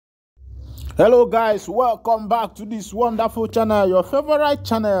Hello guys, welcome back to this wonderful channel, your favorite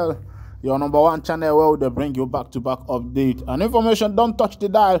channel, your number one channel where they bring you back-to-back update and information. Don't touch the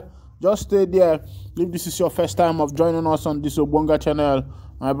dial, just stay there. If this is your first time of joining us on this Obonga channel,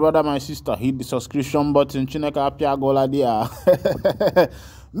 my brother, my sister, hit the subscription button. Chineka Apia Gola dia.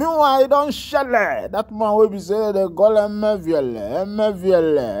 Meanwhile, don't share that man will be saying they call Emefiele.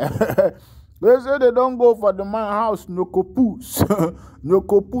 They say they don't go for the man house, Nyokopus.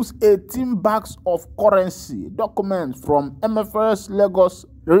 Nyokopus 18 bags of currency, documents from Emefiele'S Lagos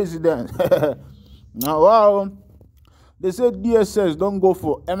residence. Now, wow, they say DSS don't go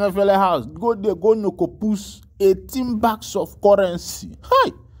for Emefiele house. Go there, go Nyokopus 18 bags of currency.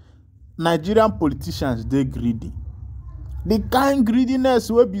 Hi! Nigerian politicians, they greedy. The kind greediness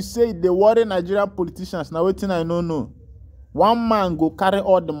will be say they worry Nigerian politicians. Now, waiting, I don't know. One man go carry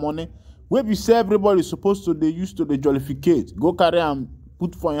all the money. Where we say everybody supposed to they used to the jollificate, go carry and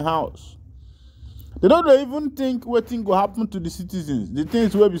put for your house. They don't even think what thing go happen to the citizens. The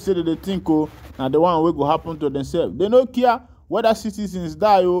things where we say that they think now the one will go happen to themselves. They don't care whether citizens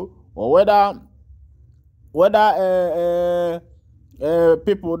die or whether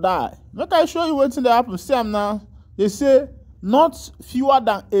people die. Make I show you what thing that happen. See them now. They say not fewer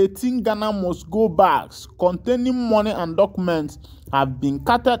than 18 Ghana must go bags containing money and documents have been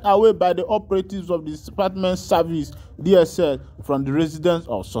carted away by the operatives of the Department Service DSS from the residence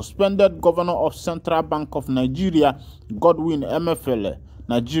of suspended Governor of Central Bank of Nigeria, Godwin Emefiele.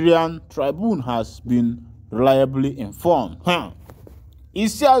 Nigerian Tribune has been reliably informed. He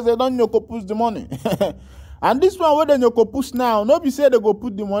says they don't Nyokopus the money. And this one where they Nyokopus now, nobody say they go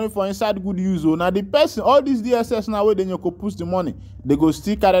put the money for inside good use. Now the person, all these DSS now where they Nyokopus the money, they go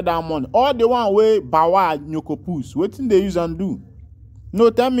still carry that money. All the one where Bawa Nyokopus, what thing they use and do? No,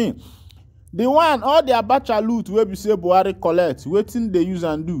 tell me. The one, all the Abacha loot where we say BUHARI collect, waiting they use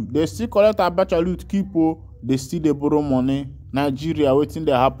and do. They still collect Abacha loot, keep they still they borrow money. Nigeria, waiting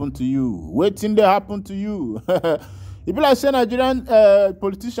they happen to you. Waiting they happen to you. If you like say Nigerian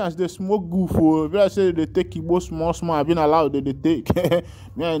politicians, they smoke goof. If you like say they take Igbo small, I've been allowed they take.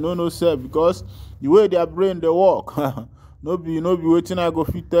 Me, I know no sir, because the way their brain they work. no be waiting I go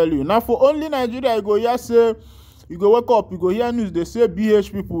fit tell you. Now for only Nigeria, I go here say. You go wake up, you go hear news, they say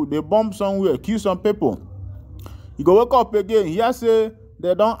BH people, they bomb somewhere, kill some people. You go wake up again, here say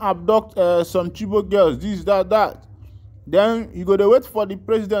they don't abduct some Chibo girls, this, that. Then you go to wait for the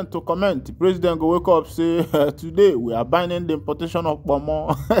president to comment. The president go wake up, say, today we are banning the importation of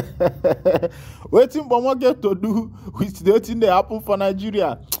Bomo. Waiting Bomo get to do with the thing that happen for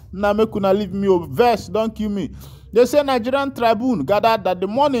Nigeria. Now make una leave me a verse, don't kill me. They say Nigerian Tribune gathered that the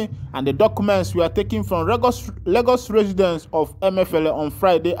money and the documents were taken from Lagos residence of Emefiele on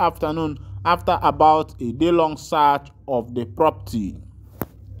Friday afternoon after about a day-long search of the property.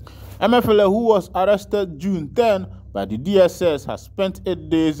 Emefiele, who was arrested June 10 by the DSS, has spent 8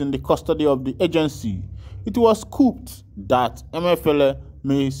 days in the custody of the agency. It was cooked that Emefiele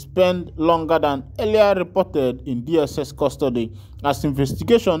may spend longer than earlier reported in DSS custody as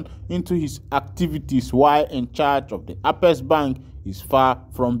investigation into his activities while in charge of the Apex Bank is far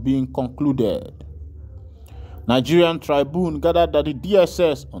from being concluded. Nigerian Tribune gathered that the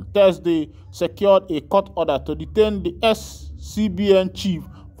DSS on Thursday secured a court order to detain the SCBN chief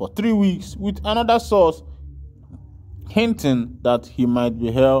for 3 weeks, with another source hinting that he might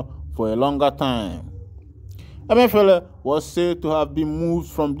be held for a longer time. Emefiele was said to have been moved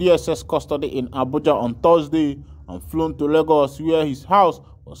from DSS custody in Abuja on Thursday and flown to Lagos, where his house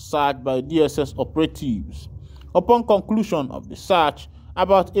was searched by DSS operatives. Upon conclusion of the search,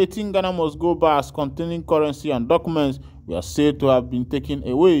 about 18 Ghana must go bags containing currency and documents were said to have been taken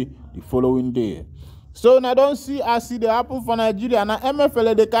away the following day. So now don't see as they happen for Nigeria. Now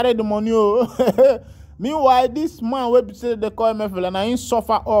Emefiele they carry the money. Meanwhile, this man wey be say they call Emefiele, na him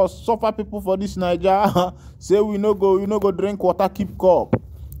suffer people for this Nigeria. Say we no go drink water, keep cup.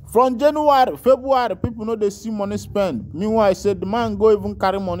 From January, February, people know they see money spend. Meanwhile, I said the man go even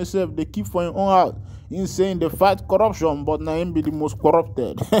carry money self, they keep for him own house. He saying they fight corruption, but now him be the most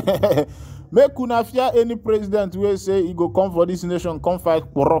corrupted. Make una fear any president wey say he go come for this nation, come fight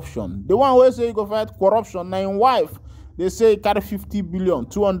corruption. The one wey say he go fight corruption, na him wife. They say he carry 50 billion,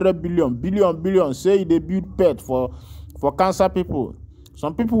 200 billion, say they build pet for cancer people.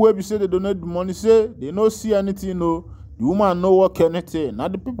 Some people wey be say they donate the money, say they no see anything, no. The woman no work anything. Now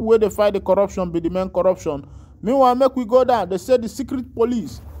the people where they fight the corruption be the main corruption. Meanwhile, make we go down. They say the secret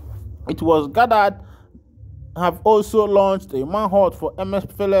police, it was gathered, have also launched a manhunt for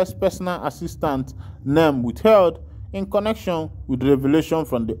Emefiele'S personal assistant name withheld in connection with revelation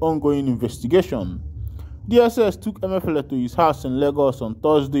from the ongoing investigation. DSS took Emefiele to his house in Lagos on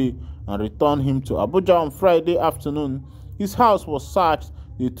Thursday and returned him to Abuja on Friday afternoon. His house was searched.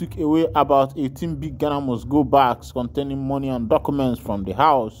 They took away about 18 big Ghana must go bags containing money and documents from the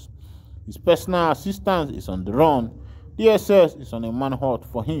house. His personal assistant is on the run. DSS is on a manhunt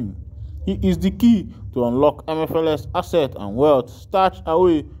for him. He is the key to unlock Emefiele'S assets and wealth stashed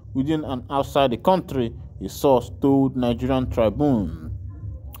away within and outside the country, a source told Nigerian Tribune.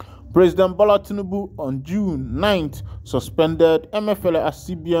 President Bola Tinubu on June 9th suspended Emefiele as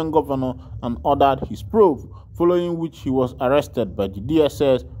CBN governor and ordered his probe, following which he was arrested by the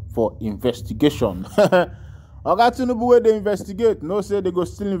DSS for investigation. Oga Tinubu, where they investigate, no say they go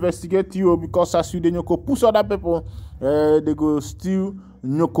still investigate you because as you dey nyoko push other people, they go still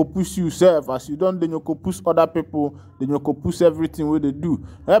nyoko push you self. As you don't dey nyoko push other people, they nyoko push everything where they do.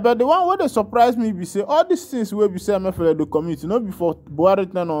 But the one where they surprise me be say all these things where we say Emefiele the community, no before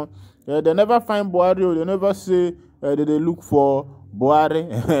Buhari turn on, they never find Buhari or they never say that they look for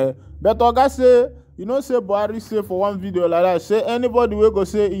Buhari. But Oga say, you know, say Buhari say for one video like that, say anybody will go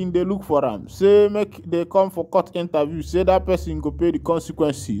say in they look for him, say make they come for court interview, say that person go pay the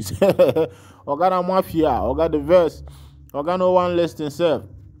consequences. Oga na mafia, Oga the verse, Oga no one less himself.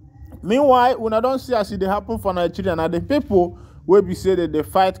 Meanwhile, when I don't see as it happen for Nigeria, now the people will be say that they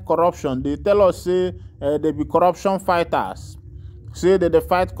fight corruption. They tell us say they be corruption fighters. Say that they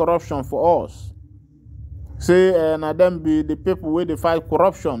fight corruption for us. Say na them be the people where they fight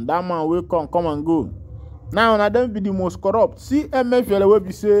corruption. That man will come and go. Now na them be the most corrupt. See Emefiele will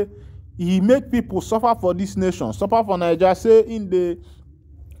be say he make people suffer for this nation, suffer for Nigeria. Say in the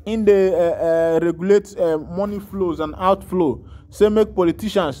regulate money flows and outflow. Say make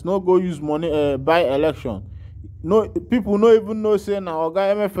politicians no go use money buy election. No people no even know say na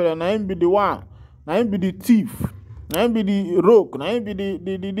Oga Emefiele na him be the one, na him be the thief, na him be the rogue, na him be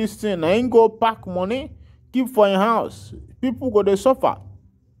the this thing, na him go pack money. Keep for your house. People go they suffer.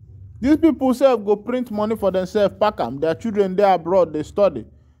 These people self go print money for themselves, pack them. Their children there abroad, they study.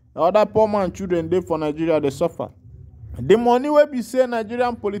 The other poor man children there for Nigeria, they suffer. The money will be say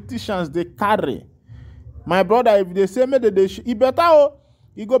Nigerian politicians they carry. My brother, if they say maybe it better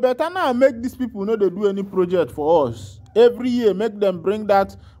it go better now make these people know they do any project for us. Every year, make them bring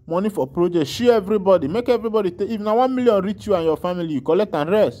that money for project. Share everybody, make everybody if now 1 million reach you and your family, you collect and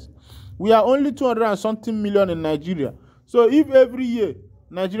rest. We are only 200 and something million in Nigeria. So if every year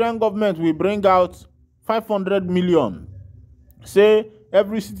Nigerian government will bring out 500 million, say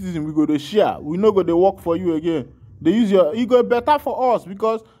every citizen we go to share, we no go to work for you again. They use your it go better for us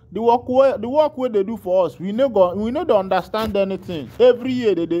because the work where they do for us, we no don't understand anything. Every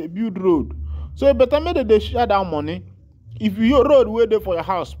year they build road. So it better make they share that money. If your road where they for your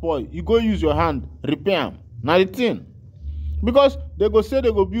house spoil, you go use your hand, repair them. Now the thing. Because they go say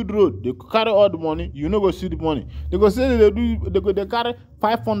they go build road, they carry all the money, you no go see the money. They go say they carry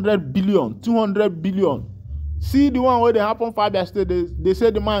 500 billion, 200 billion. See the one where they happen for Abia State, they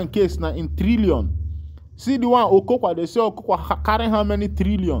say the man case now in trillion. See the one Okokwa, they say Okokwa carry how many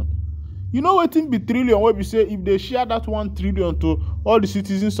trillion. You know what be trillion where we say if they share that 1 trillion to all the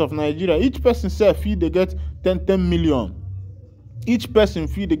citizens of Nigeria, each person say fee they get 10 million. Each person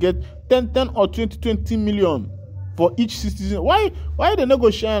fee they get 10 or 20 million. For each citizen. Why they not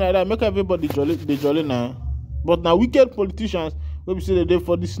go share like that? Make everybody jolly now. But now wicked politicians we say they do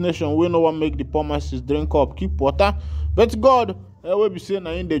for this nation, we no one make the poor masses drink up, keep water. But God, we be saying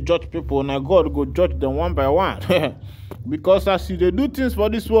now in the judge people, now God go judge them one by one. Because as you they do things for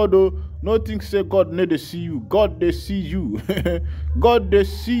this world though, no things say God need to see you. God they see you. God they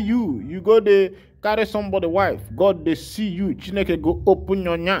see you. You go they carry somebody wife. God they see you. Chineke go open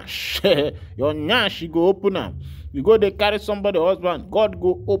your nyash. Your nyash you go open them. You go they carry somebody husband. God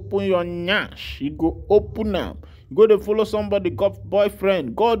go open your nyash. He go open them. You go they follow somebody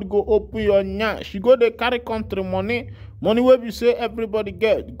boyfriend. God go open your nyash. You go they carry country money. Money where we say everybody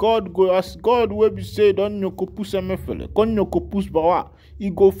get. God go ask God where we say don't nyoko push Emefiele. Kon nyoko push bawa. He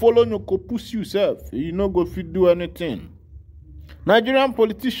go follow nyoko push yourself. You no go fit do anything. Nigerian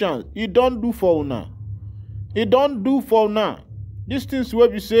politicians, he don't do for una. He don't do for una. These things where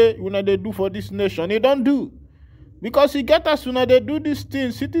we say when they do for this nation, he don't do. Because he get us when they do these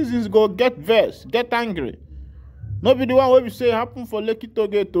things, citizens go get vexed, get angry. Not be the one where we say happen for Lekki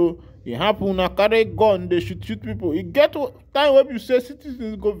Togeto, it happen na carry gun, they shoot people. It get time where we say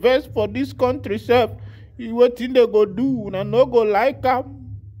citizens go vexed for this country self. What thing they go do, and no go like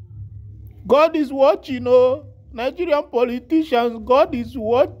them. God is watching, oh. Nigerian politicians, God is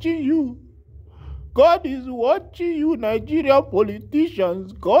watching you. God is watching you, Nigerian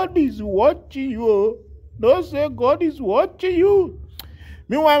politicians. God is watching you. Don't say God is watching you.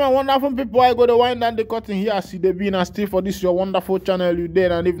 Meanwhile, my wonderful people, I go to wind down the curtain here. See the being and still for this your wonderful channel you did.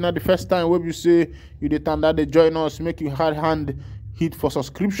 And if not the first time where you say you did turn that they join us, make you hard hand hit for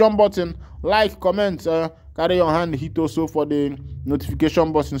subscription button, like, comment, carry your hand hit also for the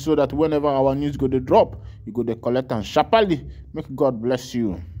notification button so that whenever our news go to drop, you go to collect and sharply. Make God bless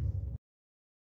you.